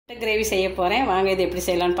Gravy செய்ய போகிறேன். வாங்க இது எப்படி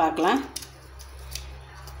செய்யலான்னு பார்க்கலாம்.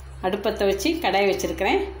 அடுப்பத்தை வச்சு கடாய்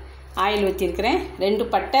வச்சுருக்கிறேன். ஆயில் ஊற்றிருக்கிறேன். 2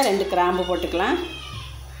 பட்டை 2 கிராம்பு போட்டுக்கலாம்.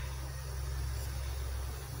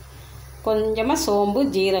 கொஞ்சமாக சோம்பு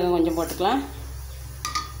ஜீரகம் கொஞ்சம் போட்டுக்கலாம்.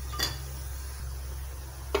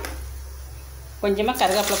 கொஞ்சமாக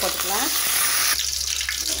கருவேப்பிலை போட்டுக்கலாம்.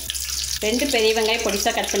 2 பெரிய வெங்காயம்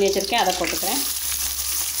பொடிசாக கட் பண்ணி வச்சுருக்கேன், அதை போட்டுக்கிறேன்.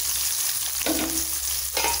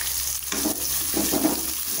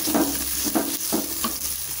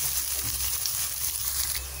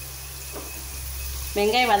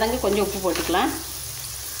 வெங்காயம் வதங்க கொஞ்சம் உப்பு போட்டுக்கலாம்.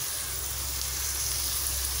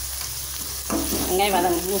 வெங்காயம்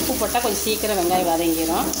வதங்க உப்பு போட்டால் கொஞ்சம் சீக்கிரம் வெங்காயம்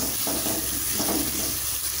வதங்கிடும்.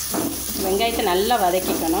 வெங்காயத்தை நல்லா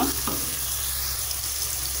வதக்கிக்கணும்.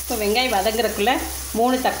 இப்போ வெங்காயம் வதங்குறதுக்குள்ளே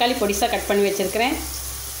 3 தக்காளி பொடிசாக கட் பண்ணி வச்சுருக்கிறேன்.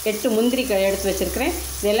 8 முந்திரி எடுத்து வச்சுருக்கிறேன்.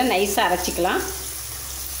 இதெல்லாம் நைஸாக அரைச்சிக்கலாம்.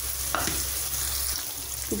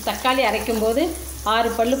 தக்காளி அரைக்கும்போது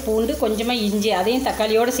 6 பல் பூண்டு, கொஞ்சமாக இஞ்சி, அதையும்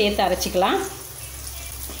தக்காளியோடு சேர்த்து அரைச்சிக்கலாம்.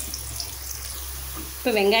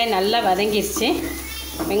 இப்போ வெங்காயம் நல்லா வதங்கிடுச்சு.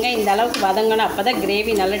 வெங்காயம் இந்த அளவுக்கு வதங்கணும், அப்போ தான்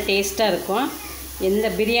கிரேவி நல்லா டேஸ்ட்டாக இருக்கும். எந்த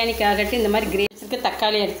பிரியாணிக்காகட்டும் இந்த மாதிரி கிரேவிக்கு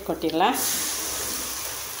தக்காளி எடுத்து கொட்டிடலாம்.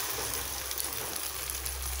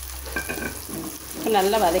 இப்போ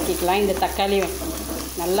நல்லா வதக்கிக்கலாம். இந்த தக்காளி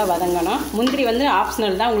நல்லா வதங்கணும். முந்திரி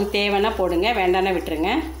ஆப்ஷனல் தான், உங்களுக்கு தேவைன்னா போடுங்க, வேண்டான்னா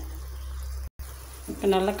விட்டுருங்க. இப்போ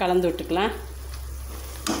நல்லா கலந்து விட்டுக்கலாம்.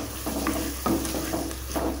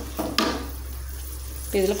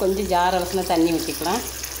 இதில் கொஞ்சம் ஜார் அளவுக்கு தண்ணி ஊற்றிக்கலாம்.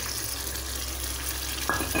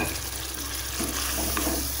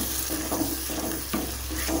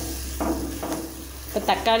 இப்போ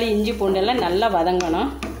தக்காளி இஞ்சி பூண்டெல்லாம் நல்லா வதங்கணும்.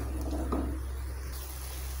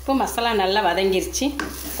 இப்போ மசாலா நல்லா வதங்கிருச்சு.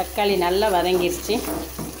 தக்காளி நல்லா வதங்கிருச்சு.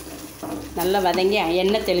 நல்லா வதங்கி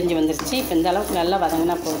எண்ணெய் தெளிஞ்சு வந்துருச்சு. இப்போ இந்த அளவுக்கு நல்லா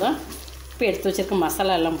வதங்கினா போதும். இப்போ எடுத்து வச்சுருக்க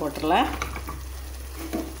மசாலா எல்லாம் போட்டுடலாம்.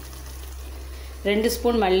 2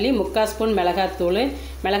 ஸ்பூன் மல்லி, 3/4 ஸ்பூன்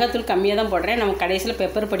மிளகாத்தூள் கம்மியாக தான் போடுறேன். நம்ம கடைசியில்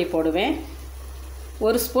பெப்பர் பொடி போடுவேன்.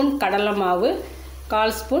 1 ஸ்பூன் கடலை மாவு,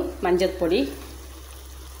 1/4 ஸ்பூன் மஞ்சள் பொடி.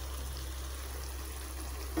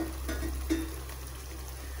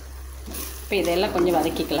 இப்போ இதெல்லாம் கொஞ்சம்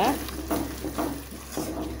வதக்கிக்கலாம்.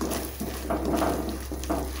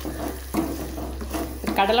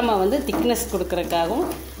 கடலை மாவு திக்னஸ் கொடுக்குறதுக்காகவும்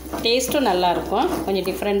டேஸ்ட்டும் நல்லாயிருக்கும். கொஞ்சம்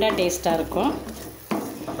டிஃப்ரெண்ட்டாக டேஸ்ட்டாக இருக்கும்.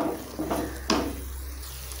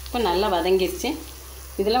 இப்போ நல்லா வதங்கிடுச்சு.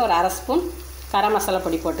 இதில் ஒரு 1/2 ஸ்பூன் கரம் மசாலா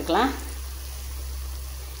பொடி போட்டுக்கலாம்.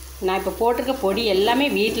 நான் இப்போ போட்டிருக்க பொடி எல்லாமே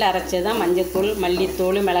வீட்டில் அரைச்சது தான். மஞ்சள்தூள்,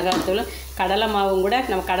 மல்லித்தூள், மிளகாத்தூள், கடலை மாவும் கூட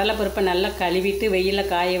நம்ம கடலை பருப்பை நல்லா கழுவிட்டு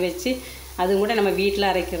வெயிலில் காய வச்சு அதுவும் கூட நம்ம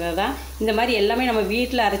வீட்டில் அரைக்கிறது தான். இந்த மாதிரி எல்லாமே நம்ம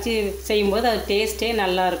வீட்டில் அரைச்சி செய்யும்போது அது டேஸ்ட்டே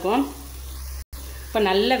நல்லாயிருக்கும். இப்போ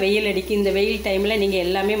நல்ல வெயில் அடிக்கும். இந்த வெயில் டைமில் நீங்கள்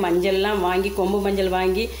எல்லாமே மஞ்சள்லாம் வாங்கி, கொம்பு மஞ்சள்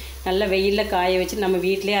வாங்கி நல்லா வெயிலில் காய வச்சு நம்ம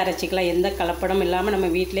வீட்டிலே அரைச்சிக்கலாம். எந்த கலப்படம் இல்லாமல் நம்ம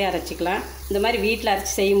வீட்டிலே அரைச்சிக்கலாம். இந்த மாதிரி வீட்டில்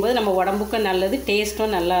அரைச்சி செய்யும்போது நம்ம உடம்புக்கும் நல்லது,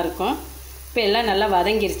 டேஸ்ட்டும் நல்லாயிருக்கும். இப்போ எல்லாம் நல்லா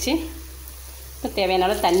வதங்கிருச்சு. இப்போ தேவையான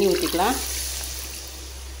அளவு தண்ணி ஊற்றிக்கலாம்.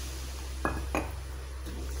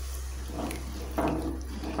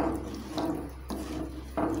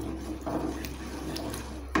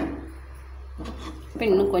 இப்போ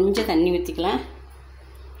இன்னும் கொஞ்சம் தண்ணி ஊற்றிக்கலாம்.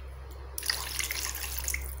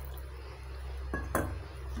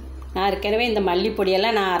 நான் ஏற்கனவே இந்த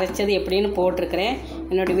மல்லிப்பொடியெல்லாம் நான் அரைச்சது எப்படின்னு போட்டிருக்கிறேன்.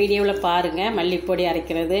 என்னோடய வீடியோவில் பாருங்கள். மல்லிப்பொடி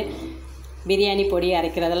அரைக்கிறது, பிரியாணி பொடி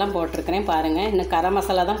அரைக்கிறதெல்லாம் போட்டிருக்கிறேன், பாருங்கள். இன்னும் கரம்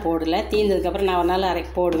மசாலா தான் போடலை. தீர்ந்ததுக்கப்புறம் நான் ஒரு நாள்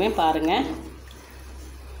போடுவேன், பாருங்கள்.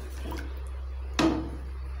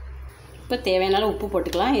 இப்போ தேவையான உப்பு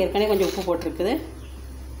போட்டுக்கலாம். ஏற்கனவே கொஞ்சம் உப்பு போட்டிருக்குது.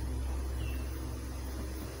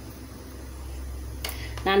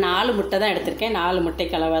 நான் 4 முட்டை தான் எடுத்திருக்கேன். 4 முட்டை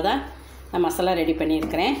கலவை தான் நான் மசாலா ரெடி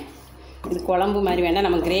பண்ணியிருக்கிறேன். இது குழம்பு மாதிரி வேண்டாம்,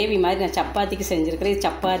 நம்ம கிரேவி மாதிரி நான் சப்பாத்திக்கு செஞ்சுருக்கிறேன். இது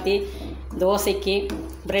சப்பாத்தி, தோசைக்கு,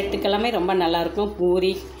 ப்ரெட்டுக்கெல்லாமே ரொம்ப நல்லாயிருக்கும்.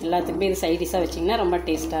 பூரி எல்லாத்துக்குமே இது சைடிஷாக வச்சிங்கன்னா ரொம்ப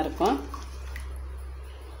டேஸ்ட்டாக இருக்கும்.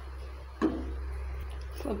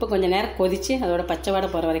 இப்போ கொஞ்சம் நேரம் கொதித்து அதோட பச்சை வாடை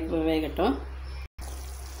போகிற வரைக்கும் வேகட்டும்.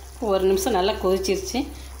 1 நிமிஷம் நல்லா கொதிச்சிருச்சு.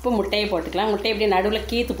 இப்போ முட்டையை போட்டுக்கலாம். முட்டையை இப்படி நடுவில்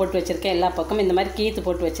கீத்து போட்டு வச்சுருக்கேன். எல்லா பக்கமும் இந்த மாதிரி கீத்து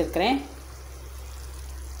போட்டு வச்சுருக்கிறேன்.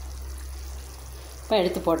 இப்போ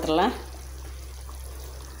எடுத்து போட்டுடலாம்.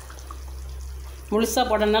 முழுசாக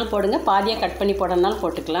போடனாலும் போடுங்க, பாதியாக கட் பண்ணி போடனாலும்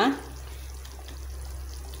போட்டுக்கலாம்.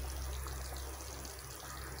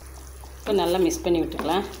 இப்போ நல்லா மிக்ஸ் பண்ணி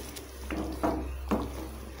விட்டுக்கலாம்.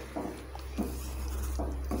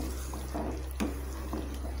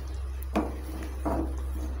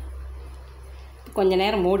 கொஞ்சம்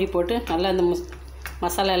நேரம் மூடி போட்டு நல்லா இந்த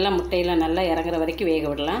மசாலா எல்லாம் முட்டையெல்லாம் நல்லா இறங்குற வரைக்கும் வேக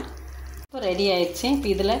விடலாம். இப்போ ரெடி ஆயிடுச்சு. இப்போ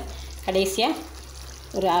இதில் கடைசியாக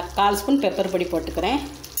ஒரு 1/4 ஸ்பூன் பெப்பர் பொடி போட்டுக்கிறேன்.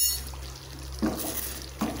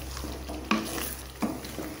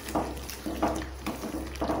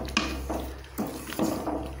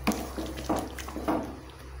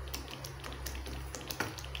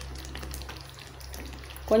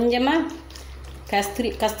 கொஞ்சமாக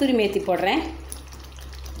கஸ்தூரி மேத்தி போடுறேன்.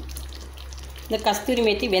 இந்த கஸ்தூரி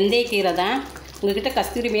மேத்தி வெந்தயக்கீரை தான். உங்கள்கிட்ட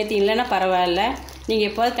கஸ்தூரி மேத்தி இல்லைன்னா பரவாயில்ல, நீங்கள்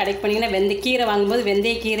எப்போது கடைக்கு பண்ணிங்கன்னா கீரை வாங்கும்போது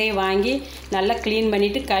வெந்தயக்கீரையை வாங்கி நல்லா க்ளீன்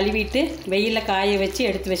பண்ணிவிட்டு கழுவிட்டு வெயிலில் காய வச்சு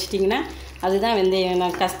எடுத்து வச்சிட்டிங்கன்னா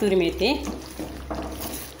அதுதான் கஸ்தூரி மேத்தி.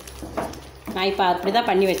 நான் இப்போ அப்படி தான்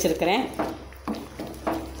பண்ணி வச்சுருக்கிறேன்.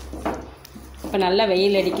 இப்போ நல்லா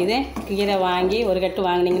வெயில் அடிக்குது. கீரை வாங்கி ஒரு கட்டு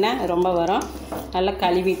வாங்கினீங்கன்னா ரொம்ப வரும். நல்லா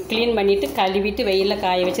க்ளீன் பண்ணிவிட்டு கழுவிட்டு வெயிலில்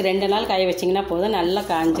காய வச்சு 2 நாள் காய வச்சிங்கன்னா போதும், நல்லா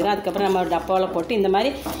காஞ்சிடும். அதுக்கப்புறம் நம்ம டப்பாவில் போட்டு இந்த மாதிரி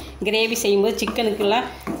கிரேவி செய்யும்போது சிக்கனுக்குலாம்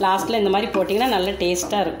லாஸ்ட்டில் இந்த மாதிரி போட்டிங்கன்னா நல்லா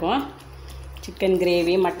டேஸ்ட்டாக இருக்கும். சிக்கன்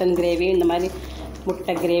கிரேவி, மட்டன் கிரேவி, இந்த மாதிரி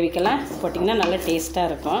முட்டை கிரேவிக்கெல்லாம் போட்டிங்கன்னா நல்லா டேஸ்ட்டாக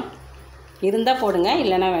இருக்கும். இருந்தால் போடுங்க,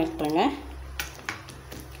 இல்லைன்னா விட்டுருங்க.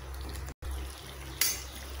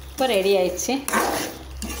 இப்போ ரெடி ஆயிடுச்சு.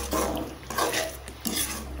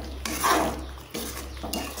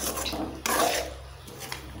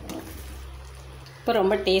 இப்போ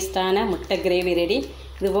ரொம்ப டேஸ்ட்டான முட்டை கிரேவி ரெடி.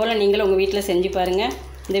 இதுபோல் நீங்களும் உங்கள் வீட்டில் செஞ்சு பாருங்கள்.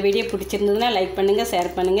 இந்த வீடியோ பிடிச்சிருந்ததுன்னா லைக் பண்ணுங்கள், ஷேர்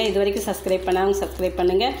பண்ணுங்கள். இது வரைக்கும் சப்ஸ்கிரைப் பண்ணாமல் சப்ஸ்கிரைப்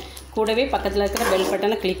பண்ணுங்கள். கூடவே பக்கத்தில் இருக்கிற பெல்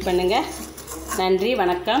பட்டனை கிளிக் பண்ணுங்கள். நன்றி,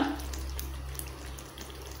 வணக்கம்.